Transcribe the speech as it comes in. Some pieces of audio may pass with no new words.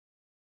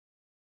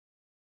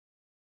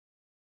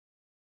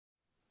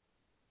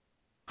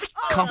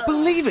can't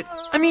believe it.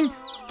 I mean,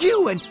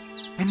 you and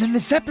then the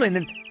Zeppelin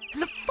and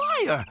the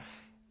fire.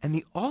 And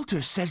the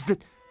altar says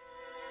that...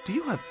 Do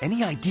you have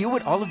any idea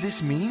what all of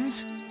this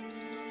means?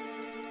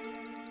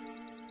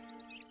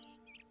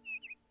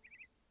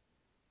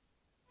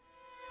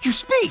 You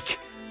speak!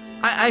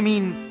 I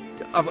mean,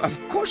 of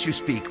course you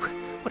speak.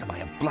 What am I,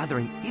 a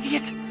blathering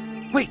idiot?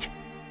 Wait,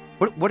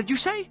 what did you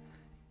say?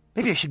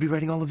 Maybe I should be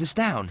writing all of this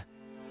down.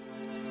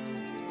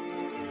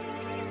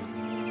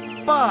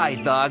 By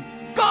the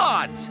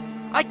gods!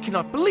 I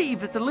cannot believe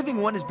that the living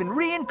one has been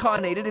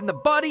reincarnated in the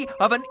body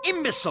of an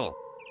imbecile!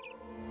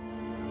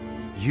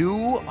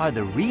 You are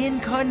the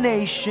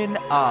reincarnation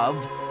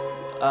of,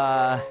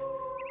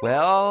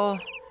 well,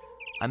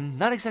 I'm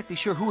not exactly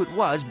sure who it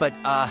was, but,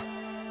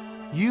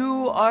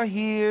 you are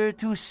here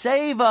to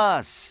save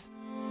us.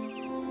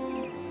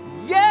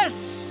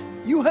 Yes!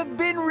 You have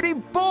been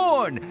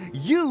reborn!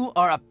 You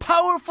are a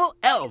powerful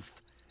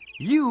elf.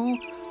 You,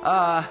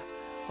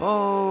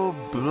 oh,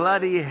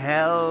 bloody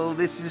hell,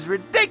 this is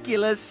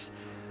ridiculous.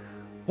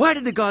 Why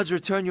did the gods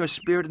return your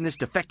spirit in this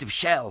defective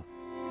shell?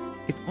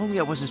 If only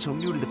I wasn't so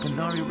new to the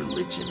Panari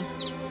religion.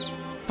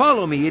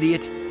 Follow me,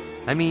 idiot.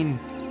 I mean,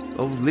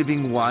 oh,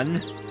 living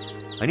one.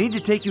 I need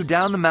to take you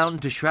down the mountain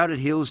to Shrouded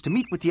Hills to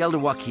meet with the Elder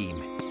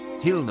Joachim.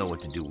 He'll know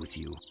what to do with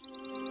you.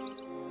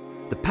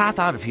 The path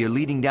out of here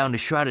leading down to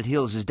Shrouded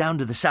Hills is down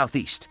to the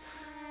southeast.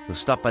 We'll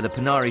stop by the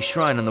Panari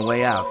Shrine on the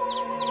way out.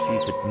 See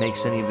if it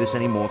makes any of this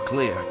any more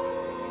clear.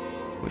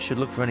 We should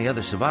look for any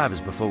other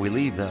survivors before we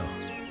leave, though.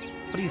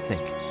 What do you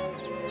think?